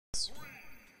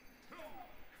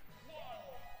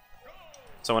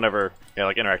So whenever, yeah,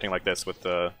 like interacting like this with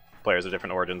players of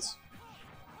different origins,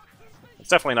 it's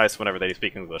definitely nice whenever they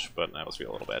speak English, but I always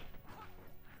feel a little bad.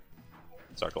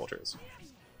 So our culture is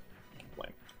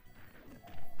lame.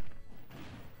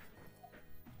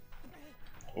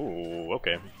 Ooh,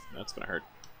 okay, that's gonna hurt.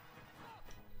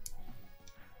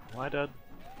 Am I dead?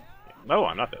 No,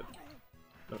 I'm not dead.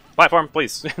 No. Platform,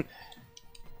 please. Okay,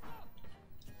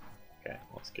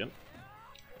 let's get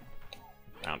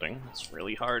pounding. It's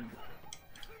really hard.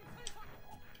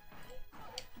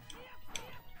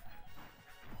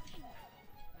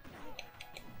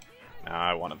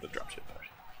 I wanted the dropship there.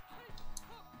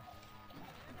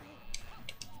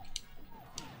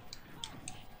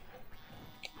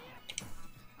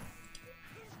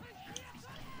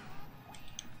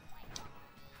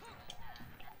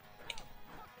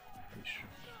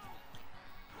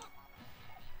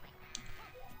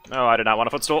 No, I did not want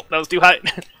a footstool. That was too high.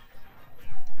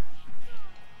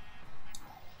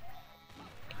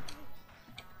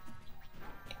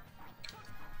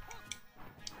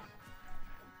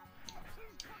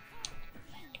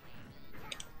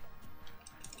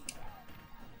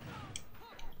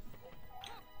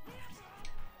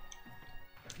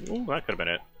 Ooh, that could have been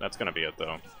it. That's gonna be it,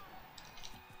 though.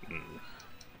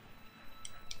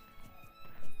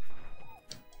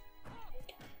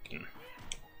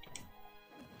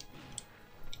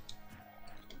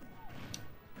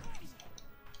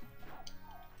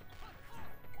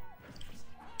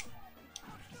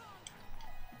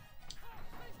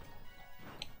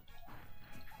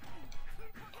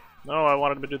 No, I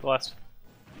wanted him to do the last.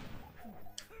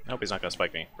 I hope he's not gonna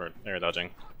spike me for air dodging.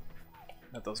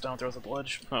 At those down throws at the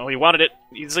ledge. Oh, he wanted it!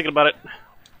 He's thinking about it!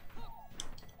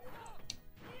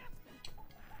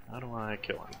 How do I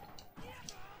kill him?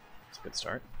 It's a good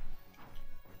start.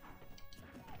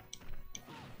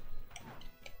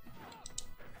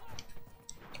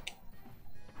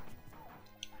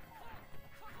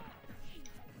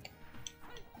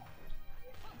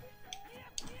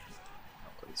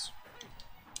 Oh, please.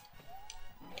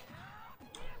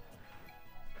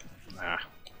 Ah,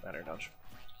 that air dodge.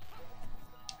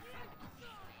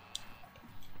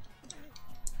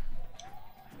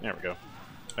 There we go.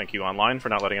 Thank you, online, for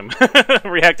not letting him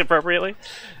react appropriately.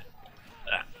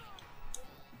 Ah.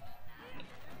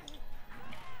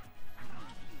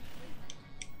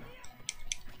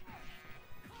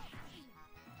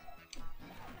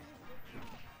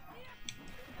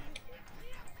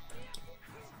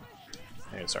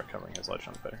 I need to start covering his ledge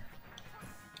chunk better.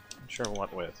 Not sure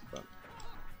what with, but...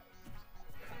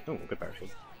 Ooh, good power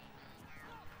shield.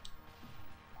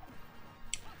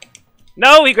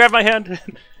 No! He grabbed my hand!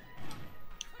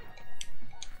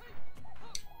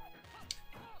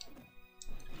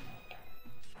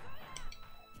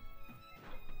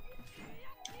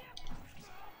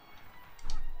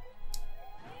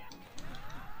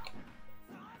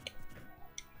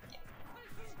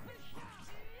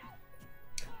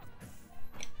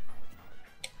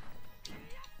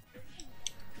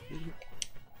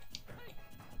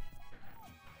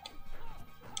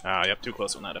 Ah, yep, too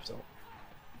close on that F-tilt.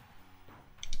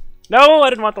 No, I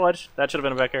didn't want the ledge. That should have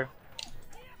been a back air.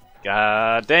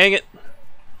 God dang it.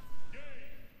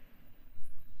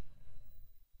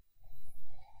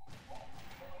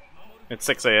 It's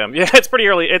 6 a.m. Yeah, it's pretty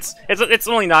early. It's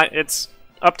only 9. It's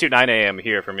up to 9 a.m.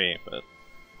 here for me, but.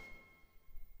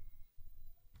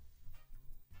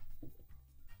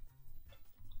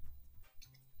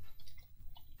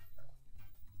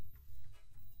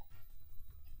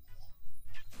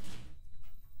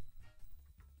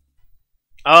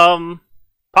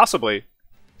 Possibly.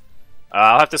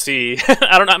 I'll have to see.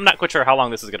 I don't know. I'm not quite sure how long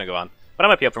this is gonna go on, but I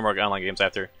might be up for more online games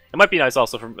after. It might be nice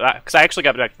also from because I actually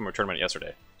got back from a tournament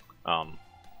yesterday.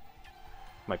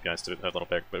 Might be nice to have a little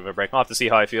bit of a break. I'll have to see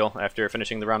how I feel after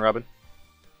finishing the round robin.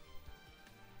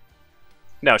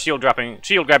 No, shield grabbing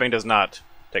does not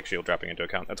take shield dropping into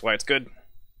account. That's why it's good.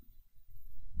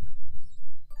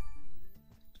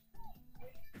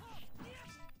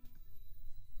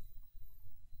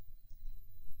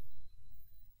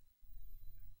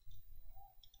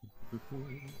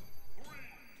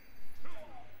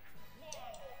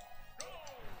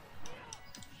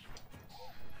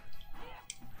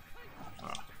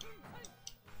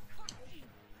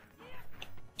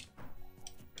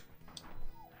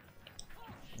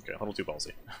 Okay, a little too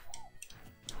ballsy.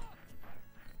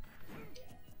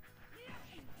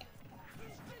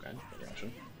 Okay,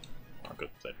 reaction. Oh, good,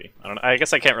 side B. I don't know. I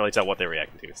guess I can't really tell what they're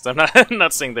reacting to, so I'm not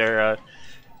not seeing their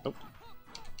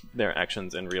their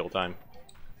actions in real time.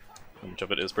 How much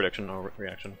of it is prediction or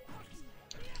reaction?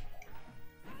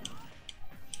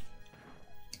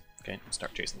 Okay,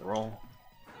 start chasing the roll.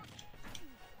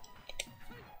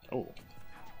 Oh.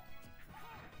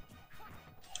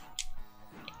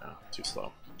 Oh, too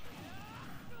slow.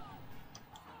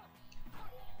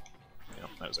 Yeah,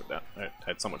 I deserve that. I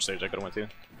had so much stage I could have went to.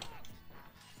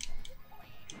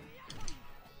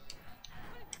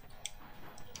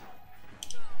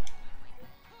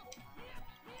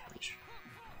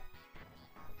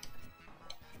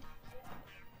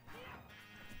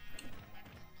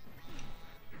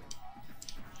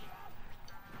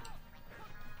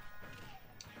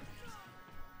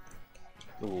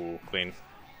 Ooh, clean.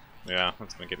 Yeah,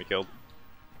 that's gonna get me killed.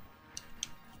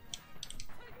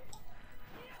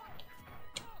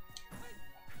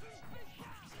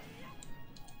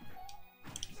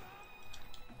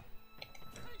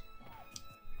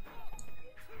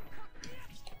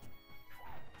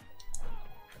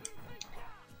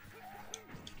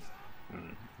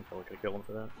 I probably could have killed him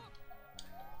for that.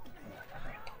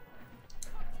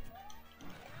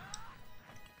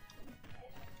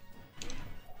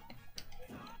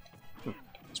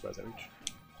 Surprised I reach.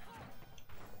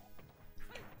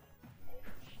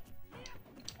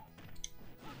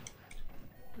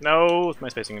 No, my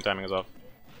spacing and timing is off.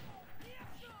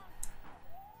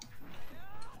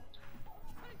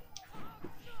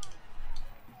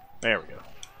 There we go.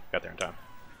 Got there in time.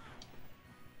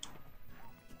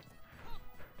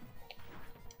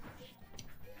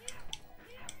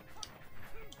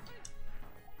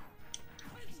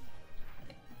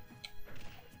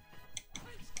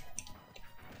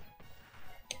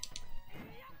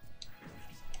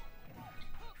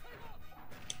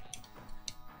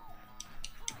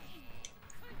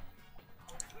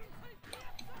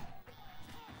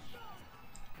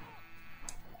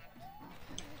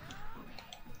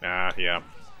 Ah, yeah.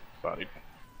 Bodied.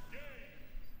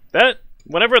 That,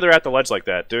 whenever they're at the ledge like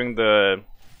that, doing the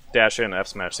dash in F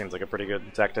smash seems like a pretty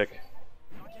good tactic.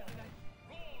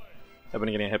 I've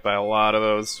been getting hit by a lot of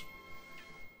those.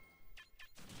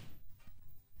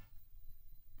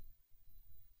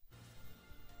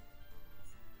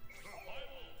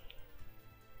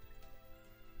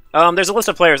 There's a list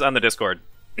of players on the Discord.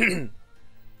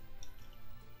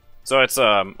 So it's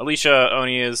Alicia,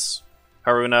 Oniz,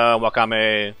 Haruna,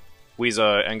 Wakame,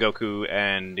 Wiza, Engoku,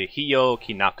 and Hiyo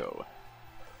Kinako.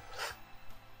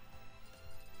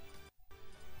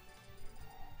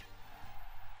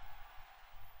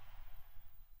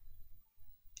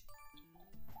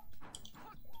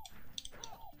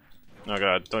 Oh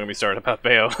god, don't get me started about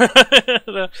Bayo.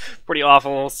 The pretty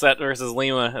awful set versus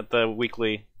Lima at the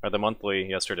weekly, or the monthly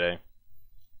yesterday.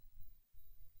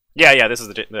 Yeah, this is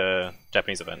the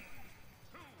Japanese event.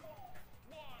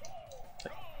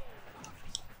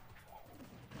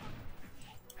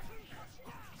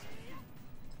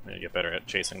 I'm gonna get better at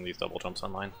chasing these double jumps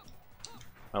online.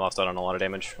 I lost out on a lot of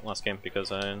damage last game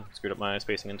because I screwed up my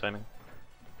spacing and timing.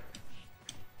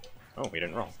 Oh, we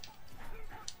didn't roll.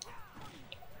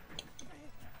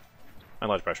 My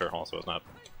ledge pressure also has not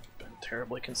been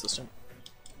terribly consistent.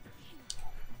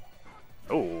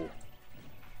 Oh,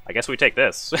 I guess we take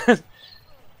this.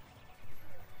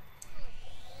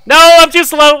 No, I'm too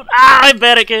slow! Ah, I'm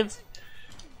bad at games!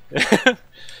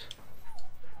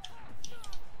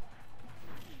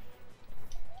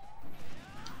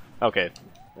 Okay,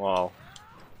 well...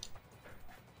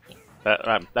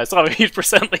 I still have a huge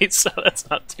percent lead, so that's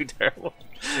not too terrible.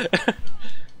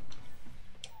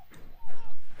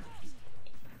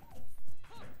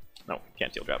 No,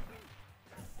 can't deal grab.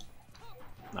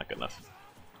 Not good enough.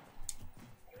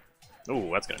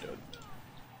 Ooh, that's gonna do it.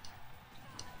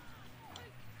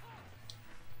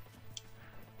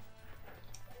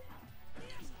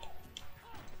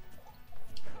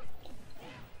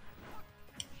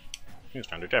 He was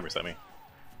trying to jab reset me.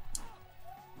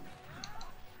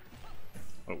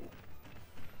 Oh.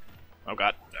 Oh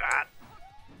god. Ah.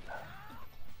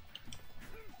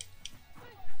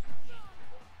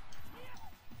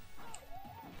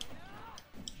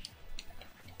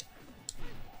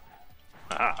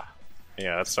 Ah.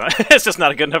 Yeah, that's it's just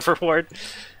not a good enough reward.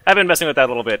 I've been messing with that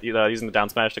a little bit, using the down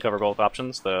smash to cover both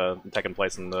options, the tech in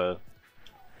place and the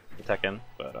tech in,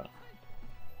 but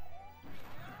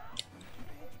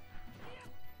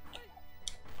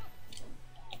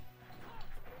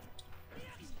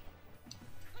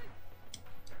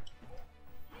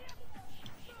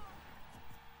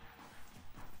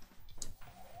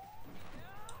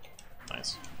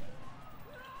nice.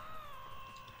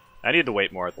 I need to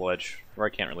wait more at the ledge, where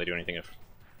I can't really do anything if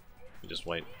you just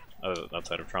wait,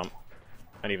 outside of Trump.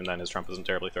 And even then, his Trump isn't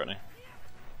terribly threatening.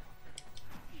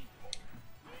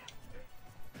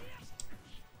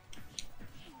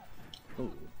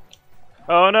 Ooh.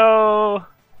 Oh no!